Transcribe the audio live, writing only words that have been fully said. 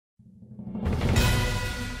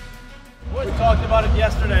talked about it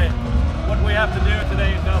yesterday, what we have to do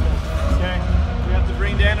today in doubles, okay? We have to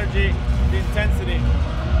bring the energy, the intensity,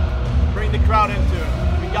 bring the crowd into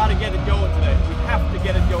it. We got to get it going today. We have to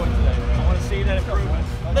get it going today. I want to see that improvement.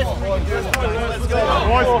 Let's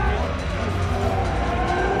go.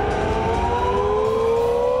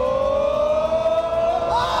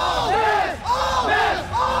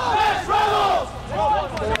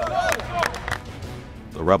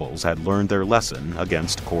 The Rebels had learned their lesson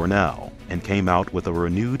against Cornell and came out with a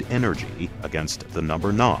renewed energy against the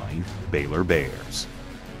number 9 Baylor Bears.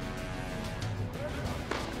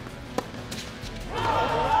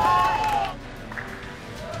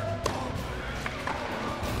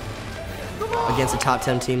 Against a top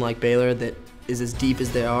 10 team like Baylor that is as deep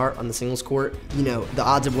as they are on the singles court, you know, the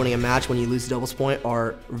odds of winning a match when you lose a doubles point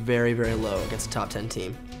are very, very low against a top 10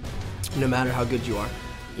 team, no matter how good you are.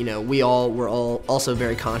 You know, were all also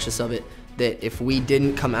very conscious of it, that if we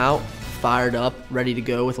didn't come out fired up, ready to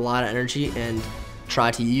go with a lot of energy and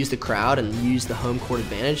try to use the crowd and use the home court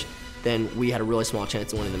advantage, then we had a really small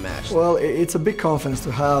chance of winning the match. Well, it's a big confidence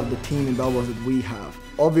to have the team in doubles that we have.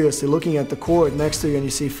 Obviously, looking at the court next to you and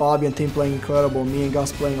you see Fabi and Tim playing incredible, me and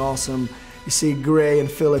Gus playing awesome, you see Gray and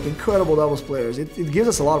Philip, incredible doubles players. It gives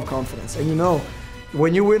us a lot of confidence. And you know,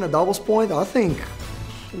 when you win a doubles point, I think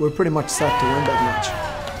we're pretty much set to win that match.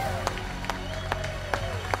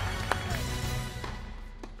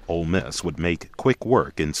 Ole Miss would make quick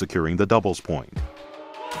work in securing the doubles point.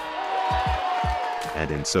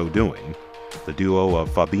 And in so doing, the duo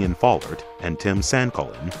of Fabian Follert and Tim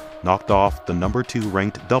Sandkollen knocked off the number 2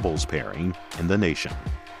 ranked doubles pairing in the nation.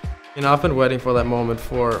 You know, I've been waiting for that moment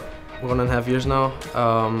for 1.5 years now.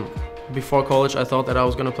 Before college, I thought that I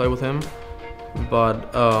was going to play with him,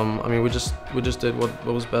 but I mean, we just did what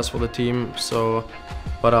was best for the team. So,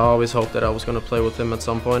 but I always hoped that I was going to play with him at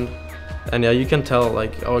some point. And yeah, you can tell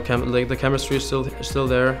like the chemistry is still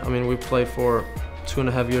there. I mean, we played for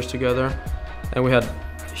 2.5 years together, and we had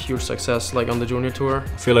huge success like on the junior tour.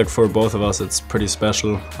 I feel like for both of us it's pretty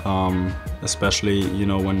special, especially, you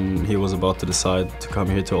know, when he was about to decide to come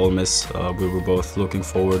here to Ole Miss. We were both looking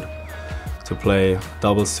forward to play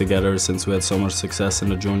doubles together since we had so much success in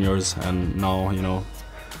the juniors, and now, you know,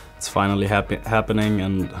 it's finally happening,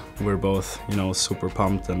 and we're both, you know, super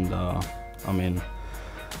pumped. And I mean,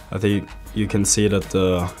 I think you can see that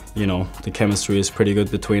you know, the chemistry is pretty good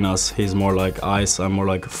between us. He's more like ice, I'm more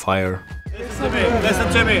like fire. Listen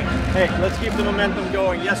to me. Hey, let's keep the momentum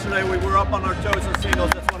going. Yesterday we were up on our toes in singles.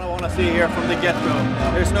 That's what I want to see here from the get-go.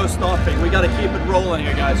 There's no stopping. We got to keep it rolling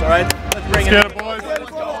here, guys, all right? Let's bring it. Get it, boys. Let's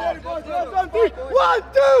go. 1,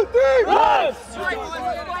 2,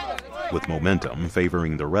 3, With momentum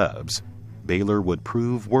favoring the Rebs, Baylor would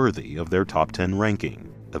prove worthy of their top 10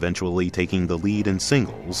 ranking, eventually taking the lead in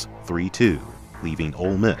singles 3-2, leaving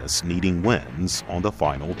Ole Miss needing wins on the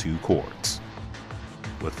final 2 courts.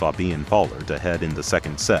 With Fabian Follert ahead in the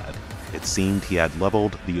second set, it seemed he had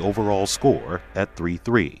leveled the overall score at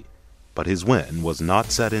 3-3, but his win was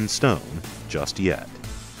not set in stone just yet.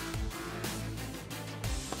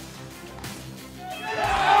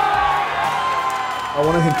 I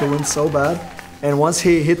wanted him to win so bad, and once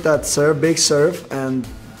he hit that serve, big serve, and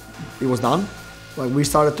it was done. Like, we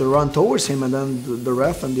started to run towards him, and then the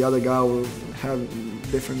ref and the other guy will have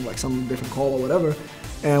different, like some different call or whatever,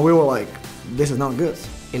 and we were like, this is not good.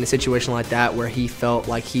 In a situation like that where he felt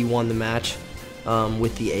like he won the match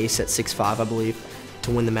with the ace at 6-5, I believe,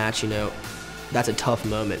 to win the match, you know, that's a tough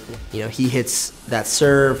moment. You know, he hits that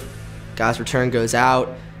serve, guy's return goes out,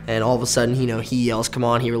 and all of a sudden, you know, he yells, come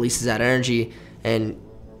on, he releases that energy, and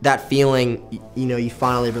that feeling, you know, you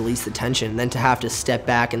finally release the tension. And then to have to step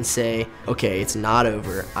back and say, okay, it's not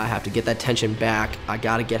over. I have to get that tension back. I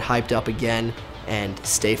got to get hyped up again and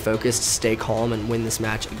stay focused, stay calm, and win this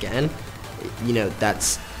match again. You know,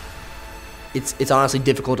 it's honestly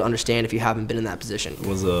difficult to understand if you haven't been in that position. It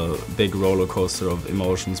was a big roller coaster of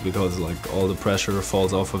emotions because like all the pressure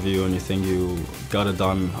falls off of you and you think you got it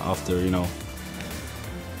done after, you know,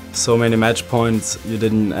 so many match points you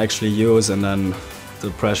didn't actually use, and then the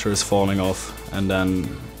pressure is falling off, and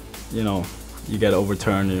then, you know, you get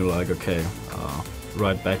overturned and you're like, okay,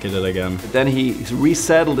 right back at it again. Then he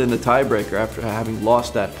resettled in the tiebreaker after having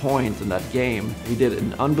lost that point in that game. He did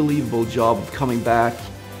an unbelievable job of coming back,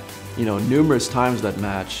 you know, numerous times that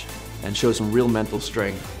match, and showed some real mental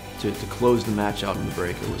strength to close the match out in the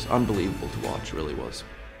break. It was unbelievable to watch, it really was.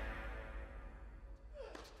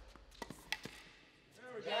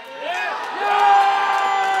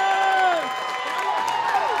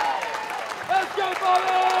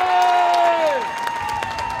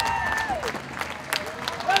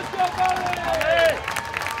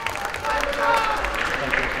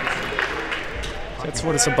 That's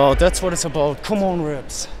what it's about. That's what it's about. Come on,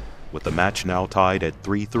 Rebs. With the match now tied at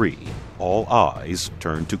 3-3, all eyes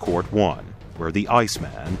turned to Court 1, where the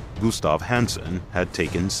Iceman, Gustav Hansen, had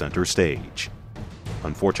taken center stage.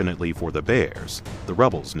 Unfortunately for the Bears, the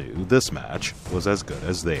Rebels knew this match was as good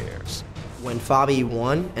as theirs. When Fabi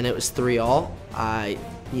won and it was 3-3, I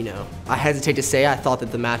hesitate to say I thought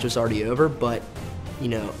that the match was already over, but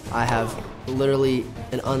I have literally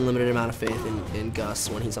an unlimited amount of faith in Gus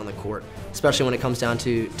when he's on the court, especially when it comes down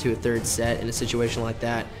to a third set in a situation like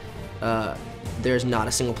that. There's not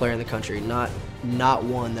a single player in the country, not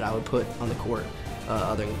one that I would put on the court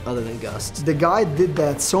other than Gus. The guy did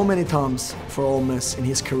that so many times for Ole Miss in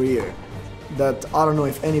his career that I don't know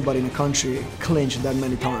if anybody in the country clinched that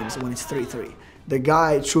many times when it's 3-3. The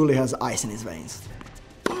guy truly has ice in his veins.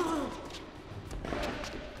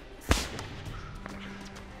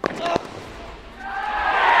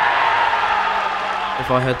 If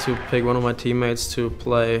I had to pick one of my teammates to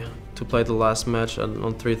play the last match on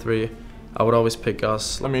 3-3, I would always pick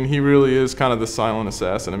Gus. I mean, he really is kind of the silent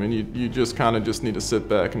assassin. I mean, you just kind of just need to sit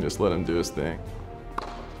back and just let him do his thing.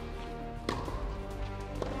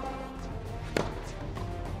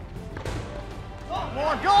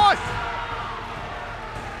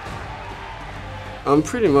 I'm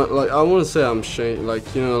pretty much, like, I wouldn't say I'm changed,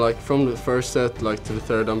 like, like from the first set, like, to the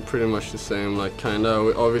third, I'm pretty much the same, like,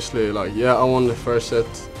 kinda. Obviously, like, yeah, I won the first set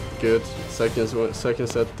good, second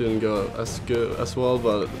set didn't go as good as well,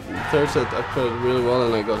 but the third set I played really well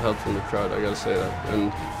and I got help from the crowd, I gotta say that.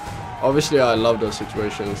 And obviously I love those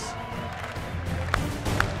situations.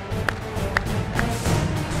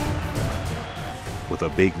 With a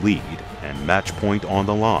big lead and match point on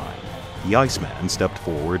the line, the Iceman stepped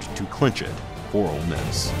forward to clinch it for Ole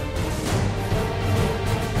Miss.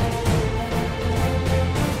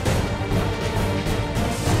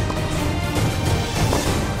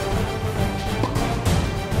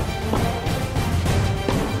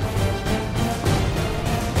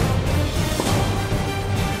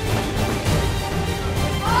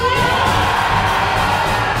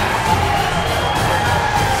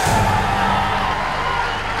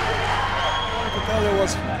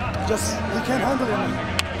 Just, he can't handle it,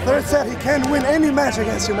 man. Third set, he can't win any match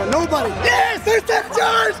against you, man. Nobody. Yes, third set's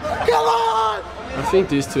yours! Come on! I think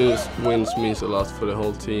these two wins means a lot for the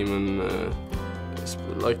whole team and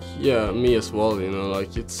like, yeah, me as well,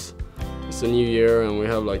 like it's a new year and we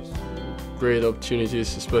have like great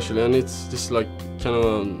opportunities especially, and it's just like kind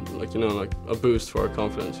of like a boost for our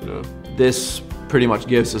confidence, This pretty much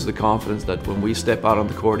gives us the confidence that when we step out on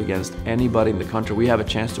the court against anybody in the country, we have a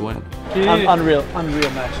chance to win. Unreal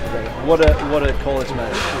match today. What a college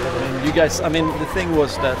match. I mean, you guys. I mean, the thing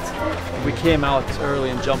was that we came out early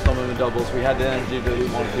and jumped on them in doubles. We had the energy that we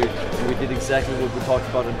wanted to, and we did exactly what we talked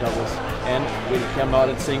about in doubles. And we came out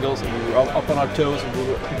in singles, and we were up on our toes, and we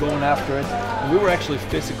were going after it. And we were actually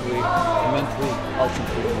physically and mentally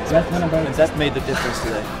out-competing. And that made the difference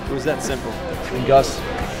today. It was that simple. And Gus,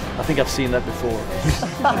 I think I've seen that before.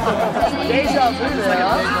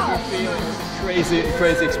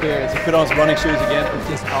 Crazy experience. He put on his running shoes again and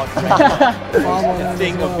just out. A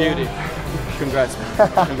thing of beauty. Congrats,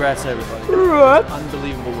 man. Congrats, everybody.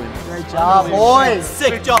 Unbelievable win. Great job, boys.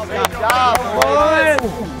 Sick job, guys. Great job,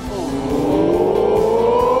 boys.